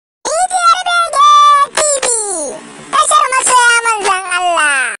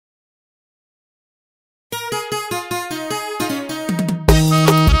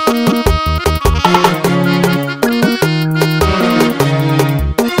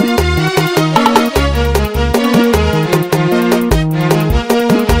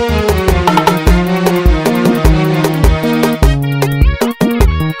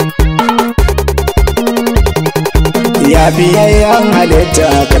fiyayyen halitta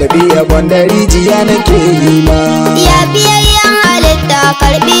karbi yabon da rijiya nake yi ma. Ya fiyayyen halitta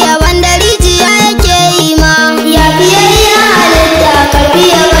karbi yabon da rijiya yake yi ma. Ya fiyayyen halitta karbi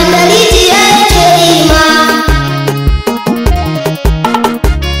yabon da rijiya yake yi ma.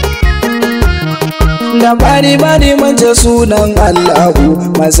 Da bani mance sunan Allahu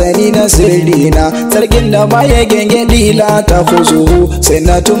masani na sirrina, sarkin da ma ya gengedi la ta kuzuhu sai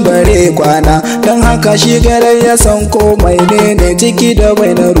na tumbare kwana. Dan haka shi gare ya san komai ne ciki da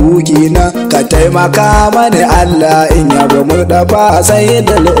bai na ruhina. Ka taimaka mani Allah in yabo murdafa sai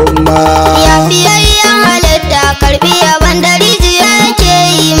da al'umma. Ya fiyayyen halitta karbi yabon da rijiya yake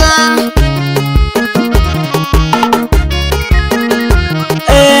yi ma.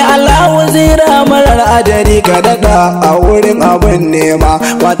 Allahu zira marar adari ka daɗa a wurin abin nema,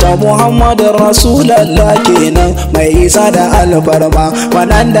 wata Muhammadu Rasulallah kenan mai isa da alfarma,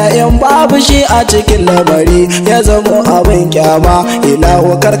 wannan da in babu shi a cikin lamari ya zamo abin kyama.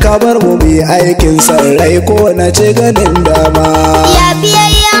 Ilahu karkabar mu bi aikin sarrai ko na ci ganin dama. Ya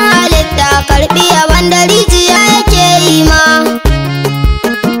fiyayyen halitta karbi yabon da rijiya yake yi ma.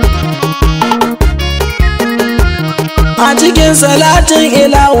 A cikin salatin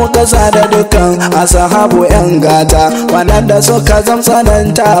ilahu kasa da dukan asahabu yan gata, waɗanda suka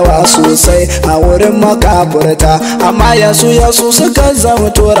zamsanantawa sosai a wurin makafurta, amma yasu suka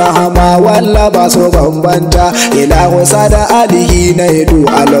zamto rahama walla ba su bambanta. Ilahu sada alihi na idu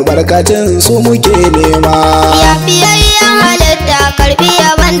albarkacin su muke nema. Ya fiyayyen halitta karbi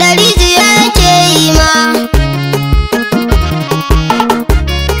yabon da rijiya yake yi ma.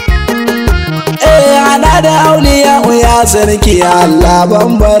 Ana da auliya ya sarki Allah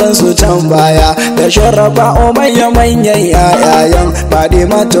bambarin su can baya, da sharrafa manyan yayayan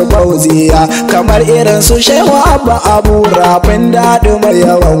Fadima ta Fauziya, kamar irin su Shehu Abba Abu Rafin daɗi mai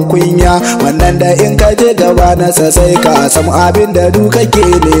yawan kunya, wannan da in ka je gaba nasa sai ka san abin da du kake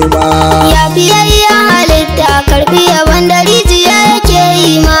nema. Ya fiyayyen halitta karbi yabon da rijiya yake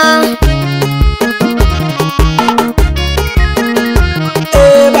yi ma.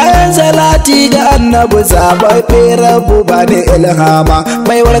 Salati ga annabi zababbe rabu ba ni ilhama,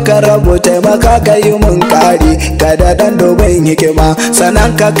 mai warkar rabu taimaka ka yi mun kari kada dan domin hikima,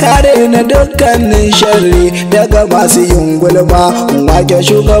 sannan ka kare ni dukkanin sharri daga masu yin gulma. Wake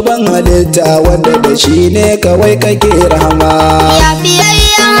shugaban halitta wanda da shi ne kawai kake rahama. Ya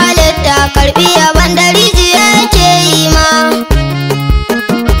fiyayyen halitta karbi yabon da rijiya yake yi ma.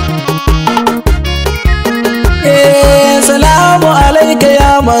 Salamu alaika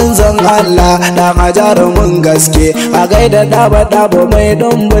ya manzon Allah, da jarumin gaske a gaida daba mai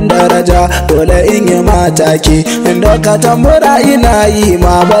dumbin daraja, dole in yi mataki inda ka tambura ina yi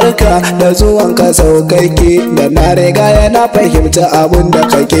ma barka da zuwan ka saukakke, da na riga yana fahimta abun da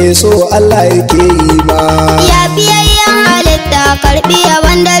kake so Allah yake yi ma. Ya fiyayyen halitta karbi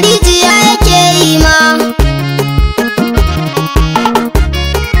yabon da rijiya yake yi ma.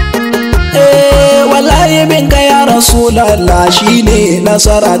 Wallahi binka ya Rasulallah shine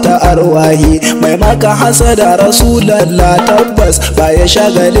nasara ta arwahi, mai maka hasada Rasulallah tabbas ba ya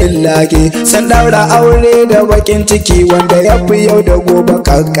shagalin lake. San daura aure da bakin ciki wanda ya fi yau da gobe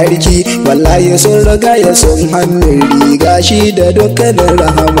kankarki, wallahi sun riga ya sun hannun riga shi da dukkanin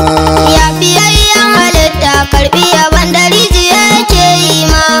rahama. Ya fiyayyen halitta karbi yabon da rijiya yake yi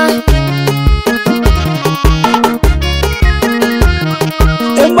ma.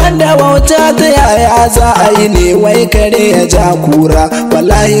 Da wauta ta yaya za a yi ne wai kare ya ja kura,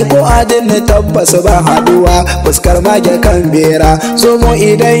 wallahi ko adin tabbas ba haduwa fuskar mage kan bera. Zomo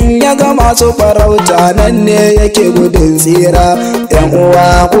idan ya ga masu farauta nan ne yake gudun tsira. Yan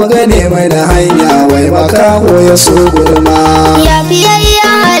uwa ku gane mana hanya wai makaho ya so gurma. Ya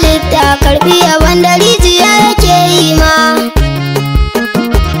fiyayyen halitta karbi yabon da rijiya yake yi ma.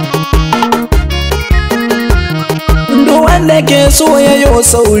 Wanda ke so ya yo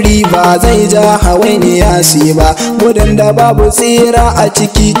sauri ba zai ja hawainiya si ba, gudun da babu tsira a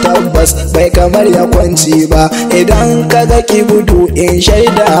ciki tabbas bai kamar ya kwanci ba. Idan ka ga ki gudu in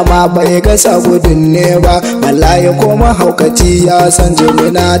shaida ma bai gasa gudun ne ba, wallahi ko mahaukaci ya san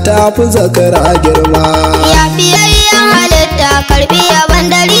jimina ta fi zakara girma. Ya fiyayyen halitta karbi yabon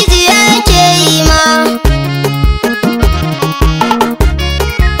da rijiya yake yi ma.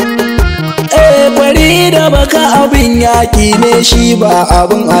 Kwari da baka abin yaki ne shi ba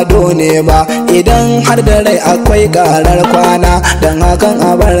abin ado ne ba, idan har da rai akwai karar kwana don hakan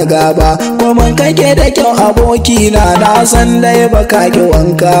a bar gaba. Kuma kake da kyau abokina na san dai baka ki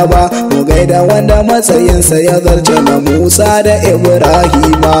wanka ba, mu gaida wanda matsayinsa ya zarce na Musa da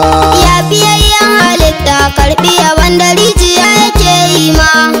Ibrahima. Ya fiyayyen halitta karbi yabon da rijiya yake yi ma.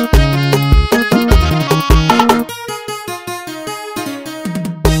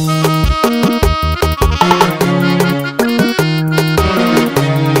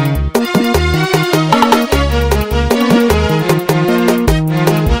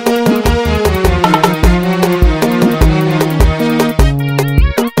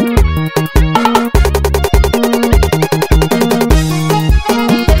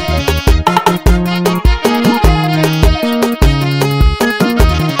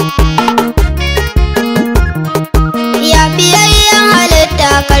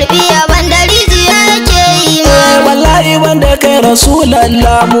 karbi yaban da rijiya yake yi ma. Wallahi wanda kai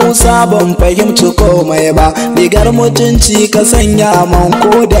Rasulallah Musa ban fahimci komai ba, rigar mutunci ka sanya man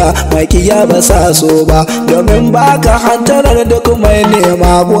koda makiya ba sa so ba, domin baka hantarar duk mai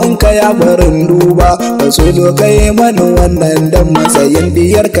nema gunka ya barin duba. Rasulu kai mani wannan dan matsayin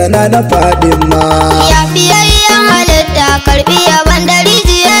diyar kana na Fadima. Ya fiyayyen halitta karbi yaban da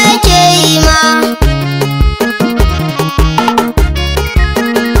rijiya yake yi ma.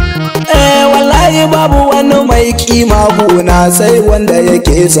 Wallahi babu wani mai kima guna sai wanda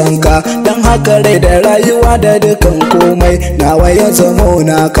yake sanka, don haka rai da rayuwa da dukan komai nawa ya zamo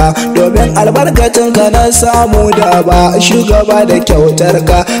naka, domin albarkacin ka na samu da ba shugaba da kyautar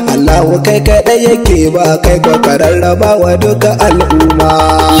ka. Allahu kai kaɗai yake ba kai kwa rarraba wa duka al'umma.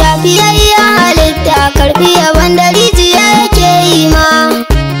 Ya fiyayyen halitta karbi yaban da rijiya yake yi ma.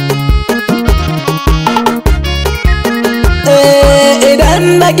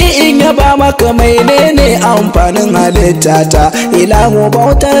 Idan naki in yaba maka menene amfanin halitta ta, ilahu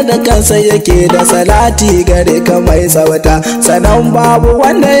bautar da kansa yake da salati gare ka mai tsawata, sanan babu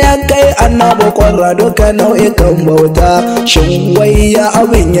wanda ya kai annabi kwarra duka nau'ikan bauta. Shin wai ya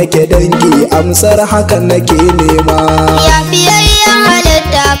abin yake dangi, amsar hakan nake nema. Ya fiyayyen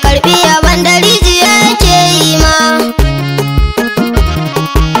halitta karbi yaban da rijiya yake yi ma.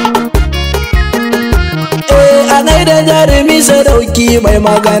 A gaida jarumi sadauki mai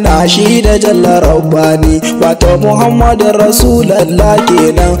magana shi da jalla rabbani, wato Muhammadu Rasulallah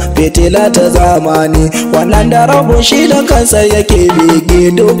kenan fitila ta zamani, wannan da rabu shi da kansa yake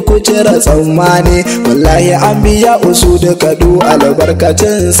bege duk kucira tsammani. Wallahi an biya usu duka du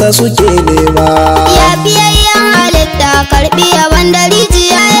albarkacinsa suke nema. Ya fiyayyen halitta karbi yaban da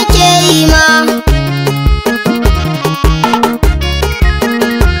rijiya yake yi ma.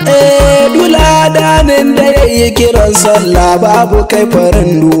 Danin da ya yi kiran sallah babu kai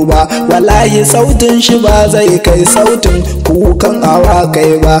farin duba, wallahi sautin shi ba zai kai sautin kukan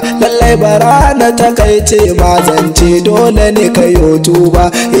awakai ba. Lallai barana ta kai ce ma zance dole ne ka yi tuba,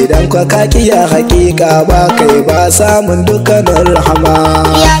 idan ka kakiya hakika ba kai ba samun dukkanin rahama.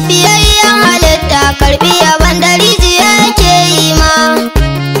 Ya fiyayyen halitta karbi yaban da rijiya yake yi ma.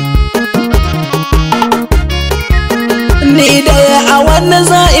 Ni daya a wani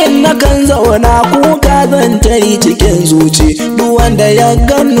za'in na kan zauna kuka zan ta yi cikin zuci, duk wanda ya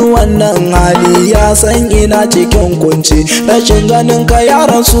gani wannan hali ya san ina cikin kunci. Rashin ganin ka ya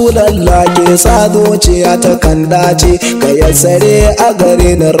Rasulallah ke sa zuciya ta kan dace, ka yassare a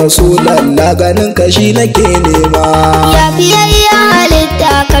gare ni Rasulallah ganin ka shi nake nema. Ya fiyayyen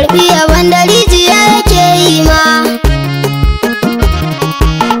halitta karbi yaban da rijiya yake yi ma.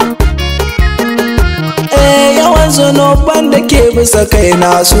 Zunuban da ke bisa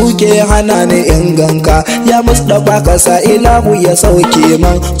kaina suke hana ni in ganka, ya Mustapha ka sa ilahu ya sauke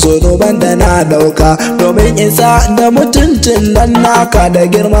man zunuban da na dauka, domin isa da mutuncin nan naka da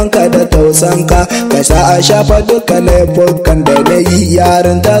girman ka da tausanka, ka sa a shafa duka laifukan da na yi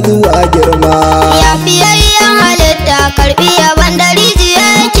yarin ta zuwa girma. Ya fiyayyen halitta karbi yaban da rijiya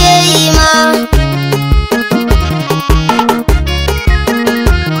yake yi ma.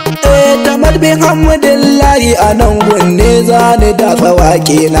 Bin hamdillahi a nan gunne za ni da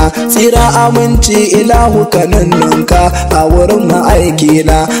tsawakina, tsira aminci ilahu kanunninka a wurin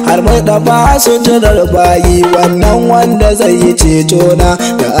ma'aikina, har da ba su jirar bayi wannan wanda zai yi cetona,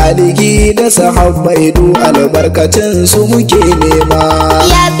 da aliki da sahabbai du albarkacin su muke nema.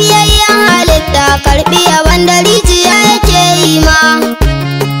 Ya fiyayyen halitta karbi yaban da rijiya yake yi ma.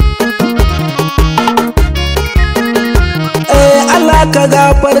 Allah ka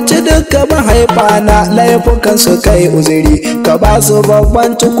gafarci duka mahaifana laifukan su kai uzuri, ka ba su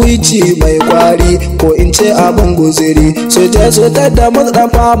babban tukwici mai kwari ko in ce abin guziri, su je su tada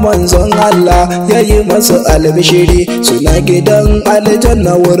Mustapha manzon Allah ya yi masu albishiri, suna gidan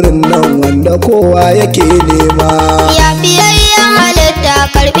aljanna wurin nan wanda kowa yake nema. Ya fiyayyen halitta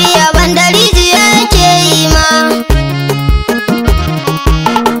karbi yaban da rijiya yake yi ma.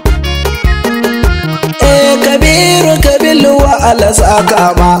 Kabiru kabilu wa Allah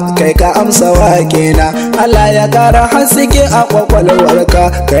saka ma kai ka amsa wake na, Allah ya kara haske a kwakwalwarka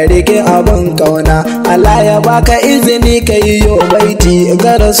ka rike abin kauna, Allah ya baka izini ka yi yo baiti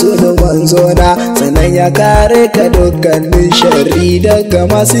ga Rasulun manzona, sannan ya kare ka dukkanin sharri daga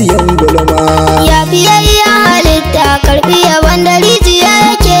masu yin gulma. Ya fiyayyen halitta karbi yaban da rijiya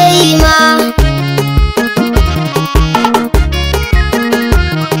yake yi ma.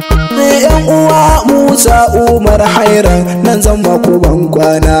 Yan uwa mu Musa Umar Hairan nan zan mako ban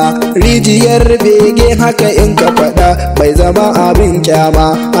kwana. Rijiyar bege haka in ka faɗa bai zama abin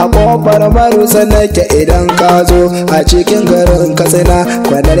kyama. A ƙofar marusa nake idan ka zo a cikin garin Katsina,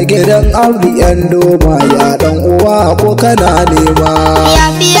 kwanar gidan Abdu yan doma ya ɗan uwa ko kana nema. Ya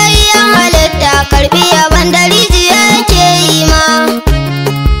fiyayyen halitta karbi yaban da rijiya yake yi ma.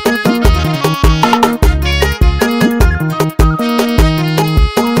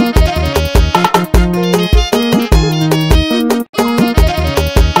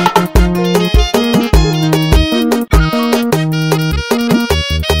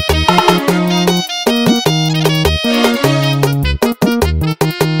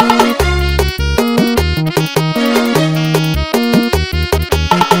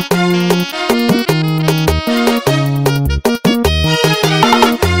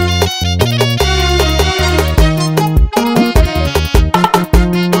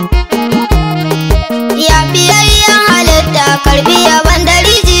 Karbi yaban da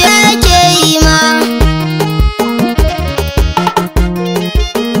rijiya yake yi ma.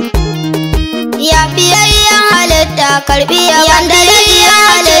 Ya fiyayyen halitta karbi yaban da rijiya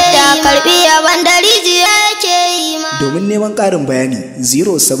halitta karbi yaban da rijiya yake yi ma. Domin neman ƙarin bayani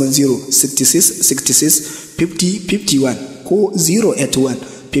 070 66 66 50 51 ko 081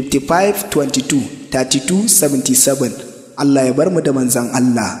 55 22 32 77. Allah ya bar mu da manzan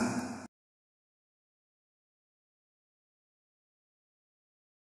Allah.